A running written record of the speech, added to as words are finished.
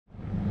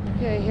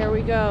Okay, here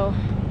we go.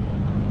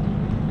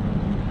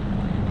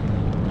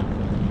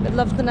 Middle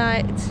of the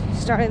night,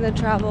 starting the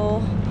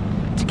travel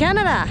to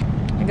Canada.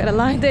 I got a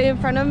line day in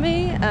front of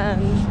me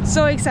and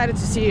so excited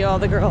to see all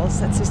the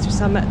girls at Sister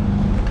Summit.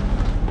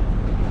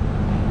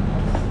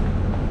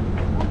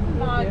 Good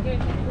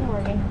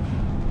morning.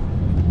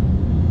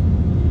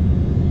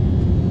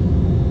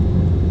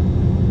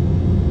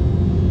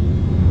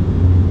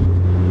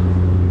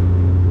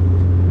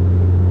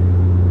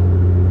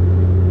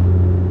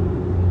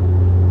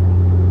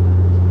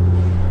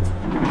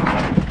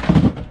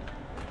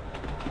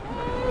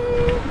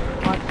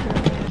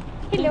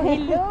 Hello,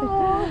 hello.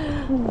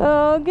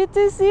 Oh, good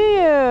to see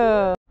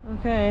you.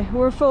 Okay,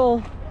 we're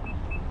full.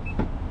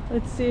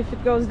 Let's see if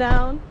it goes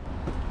down.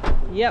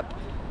 Yep,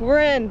 we're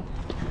in.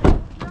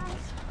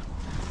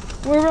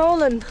 We're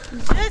rolling.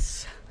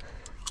 Yes.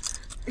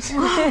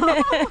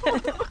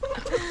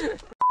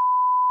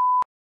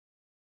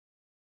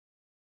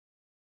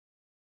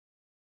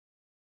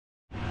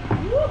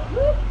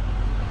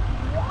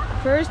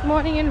 First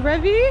morning in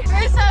Revy.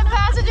 First time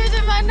passengers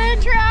in my new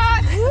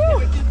truck.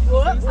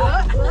 What?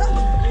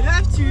 You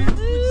have to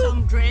put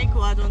some drink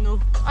or I don't know.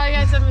 I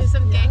got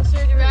some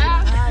gangster to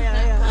rap.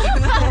 Yeah.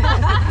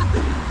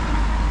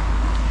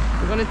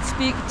 We're going to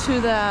speak to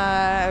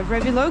the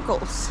Revy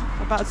locals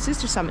about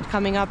Sister Summit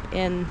coming up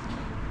in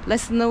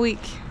less than a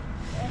week.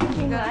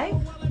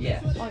 Live?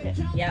 Yeah. Okay.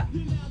 Yeah.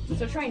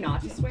 So try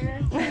not to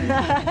swear.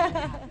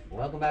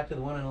 Welcome back to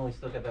the one and only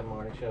Stoke FM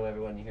Morning Show,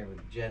 everyone. You're here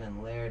with Jen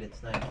and Laird.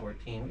 It's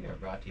 9:14. We are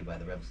brought to you by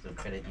the Rebel Stoke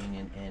Credit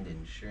Union and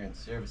Insurance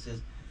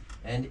Services.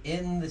 And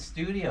in the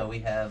studio we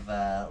have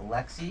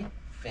Lexi,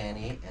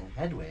 Fanny, and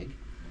Hedvig.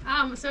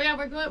 So yeah,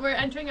 we're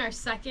entering our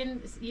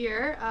second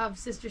year of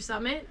Sister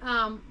Summit.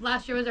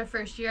 Last year was our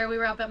first year. We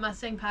were up at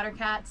Mustang Powder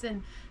Cats,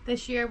 and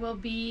this year we'll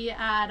be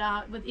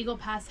at with Eagle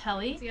Pass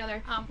Heli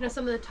together.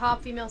 Some of the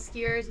top female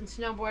skiers and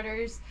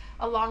snowboarders,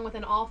 along with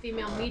an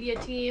all-female media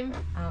team.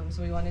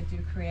 So we wanted to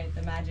create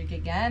the magic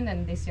again,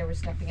 and this year we're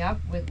stepping up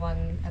with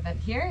one event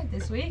here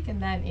this week,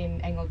 and then in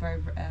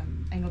Engelberg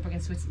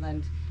in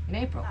Switzerland in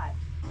April.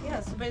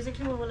 Yeah, so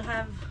basically we will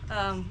have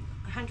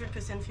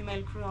 100%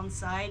 female crew on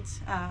site,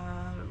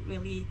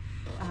 really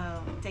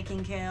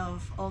taking care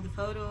of all the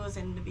photos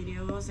and the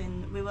videos,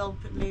 and we will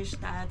publish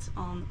that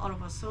on all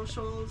of our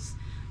socials.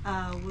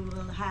 We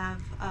will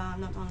have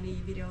not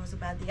only videos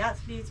about the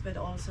athletes but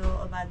also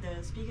about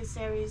the speaker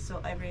series,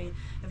 so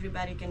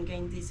everybody can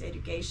gain this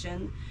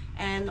education.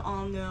 And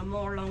on the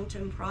more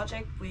long-term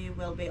project, we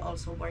will be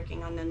also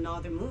working on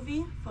another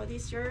movie for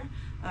this year,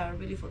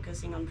 really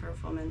focusing on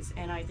performance.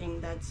 And I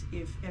think that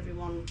if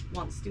everyone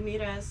wants to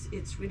meet us,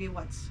 it's really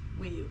what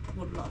we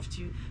would love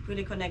to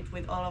really connect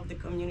with all of the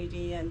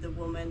community and the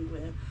women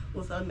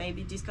who feel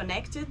maybe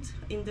disconnected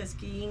in the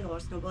skiing or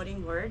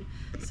snowboarding world.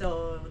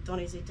 So don't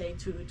hesitate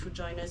to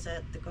join us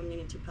at the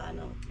community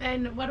panel.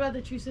 And what about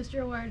the True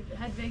Sister Award,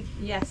 Hedvig?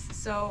 Yes.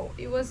 So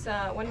it was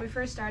when we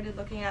first started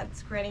looking at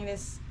creating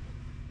this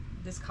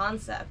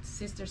concept,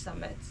 Sister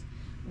Summit.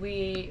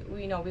 We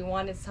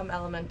wanted some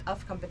element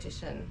of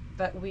competition,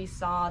 but we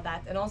saw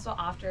that, and also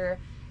after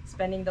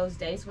spending those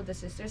days with the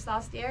sisters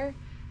last year,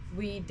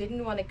 we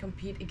didn't want to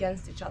compete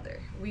against each other.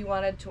 We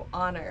wanted to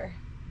honor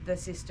the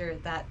sister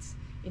that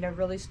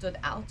really stood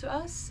out to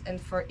us,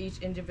 and for each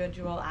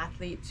individual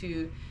athlete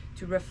to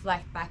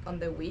reflect back on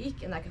the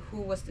week and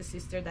who was the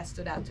sister that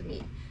stood out to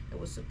me, that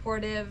was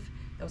supportive,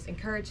 that was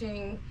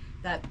encouraging,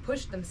 that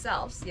pushed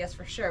themselves. Yes,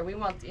 for sure, we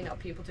want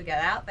people to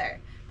get out there,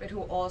 but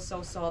who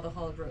also saw the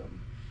whole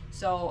room.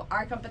 So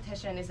our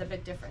competition is a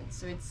bit different.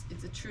 So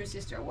it's a True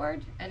Sister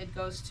Award, and it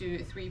goes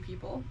to 3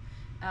 people,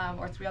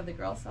 or 3 of the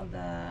girls on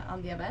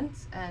the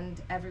event, and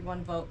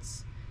everyone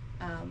votes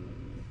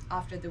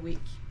after the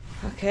week.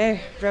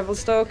 Okay, Rebel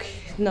Stoke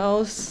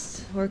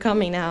knows we're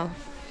coming now.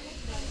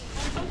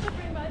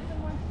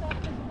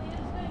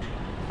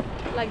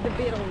 Like the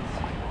Beatles.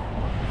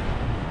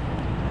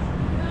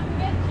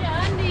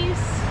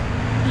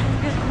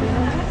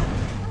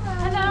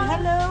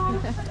 Hello.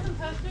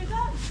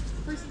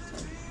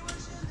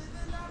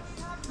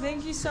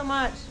 Thank you so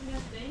much.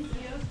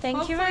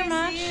 Thank you very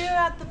much. See you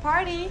at the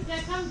party.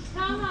 Yeah, come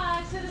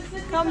to the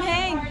Sister Come Summit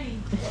hang. party.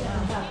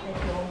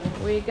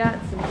 We got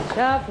some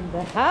stuff in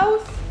the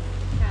house.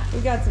 We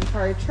got some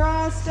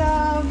Paritra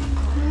stuff.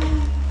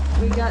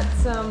 We got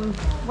some,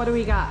 what do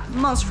we got?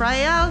 Most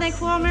Royale neck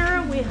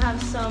warmer. We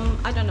have some,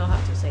 I don't know how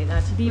to say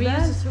that.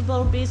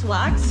 Reusable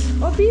beeswax.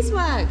 Oh,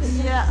 beeswax.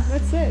 Yeah.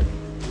 That's it.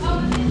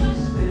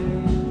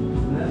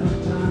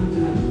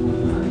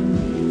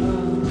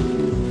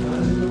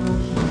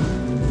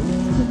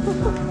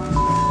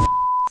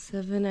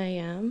 7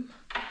 a.m.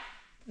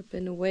 I've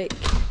been awake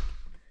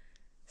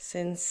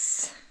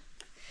since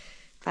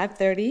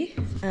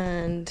 5:30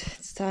 and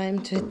it's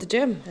time to hit the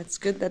gym. It's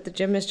good that the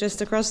gym is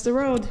just across the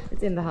road.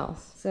 It's in the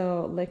house.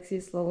 So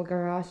Lexi's little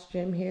garage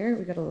gym here.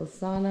 We got a little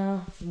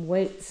sauna, some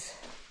weights.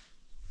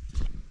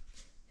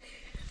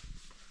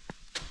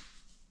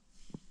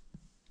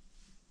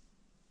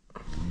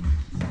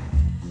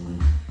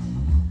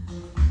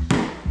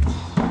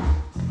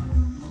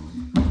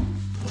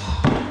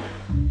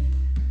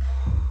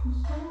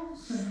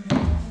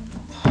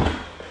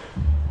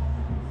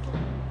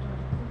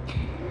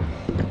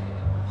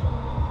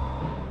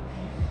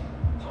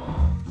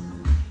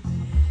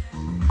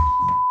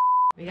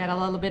 a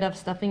little bit of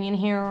stuffing in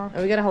here.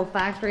 And we got a whole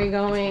factory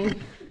going.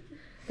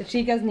 The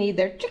chicas need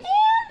their chicken,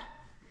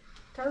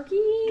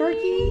 turkey,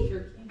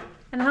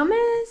 and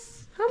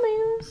hummus.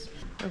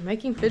 We're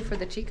making food for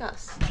the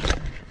chicas.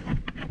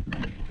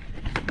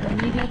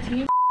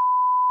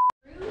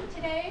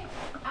 Today,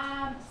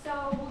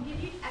 so we'll give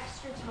you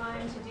extra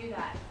time to do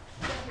that.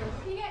 So if you're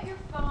looking at your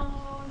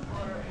phone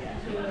or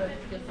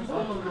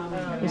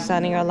We're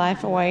signing our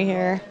life away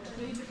here.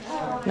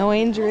 No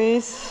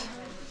injuries.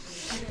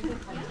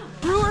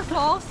 True or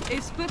false,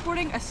 is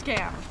splitboarding a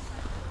scam?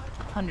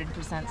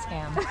 100%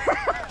 scam.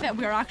 That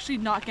we're actually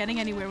not getting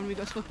anywhere when we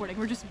go splitboarding.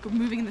 We're just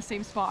moving in the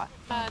same spot.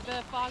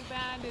 The fog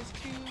band is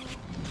too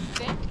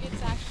thick.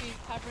 It's actually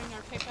covering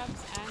our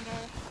pickups and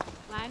our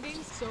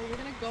landings. So we're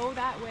going to go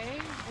that way,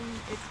 and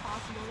it's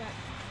possible that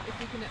if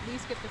we can at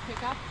least get the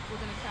pickup, we're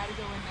going to try to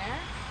go in there.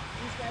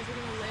 These guys are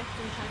going to lift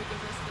and try to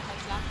give us the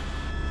heads up.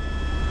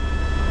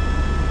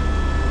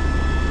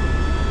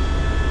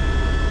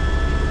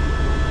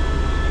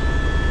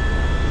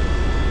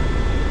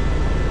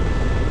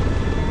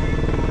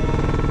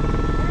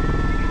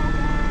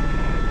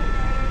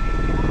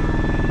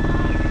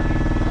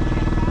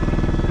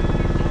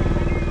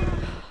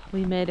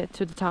 We made it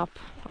to the top,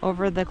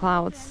 over the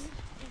clouds.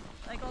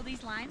 Like all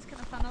these lines kind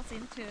of funnels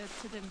into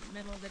the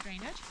middle of the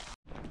drainage.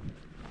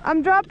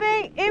 I'm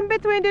dropping in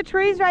between the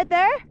trees right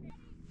there.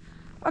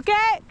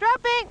 Okay,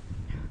 dropping.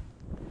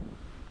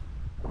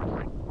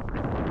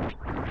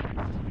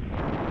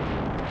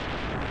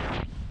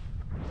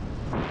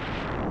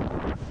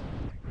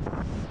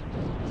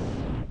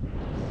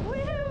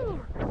 Woohoo!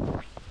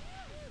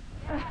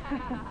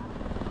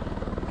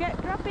 Okay,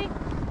 dropping.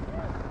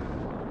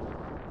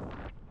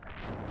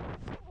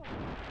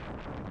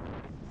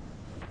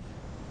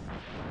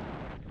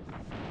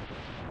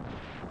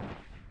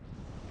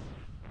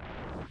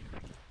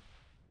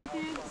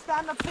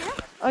 Stand up here.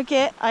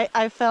 Okay,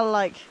 I felt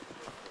like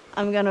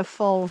I'm gonna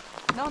fall.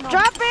 No.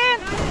 Drop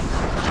in!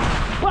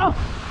 Whoa!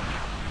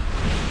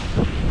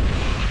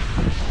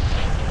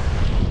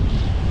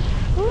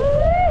 Woo!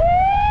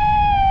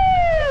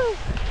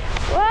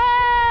 Wow!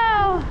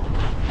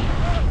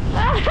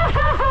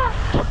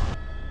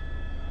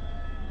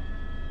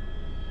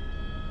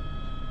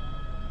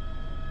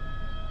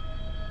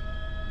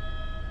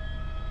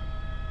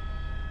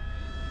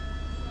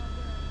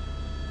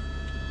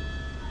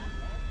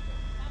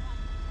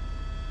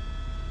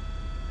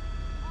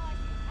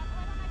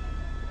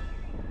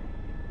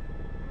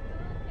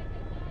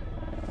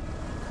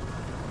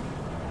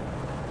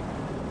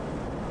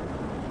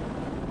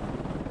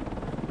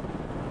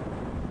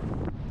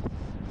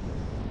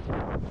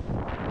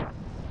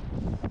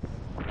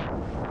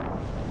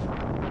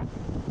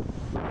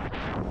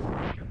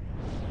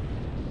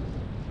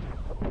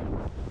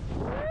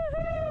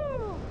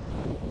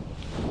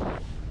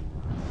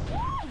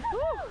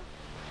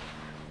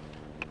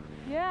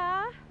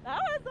 Yeah. That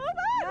was so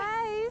fun.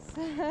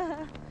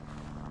 Nice.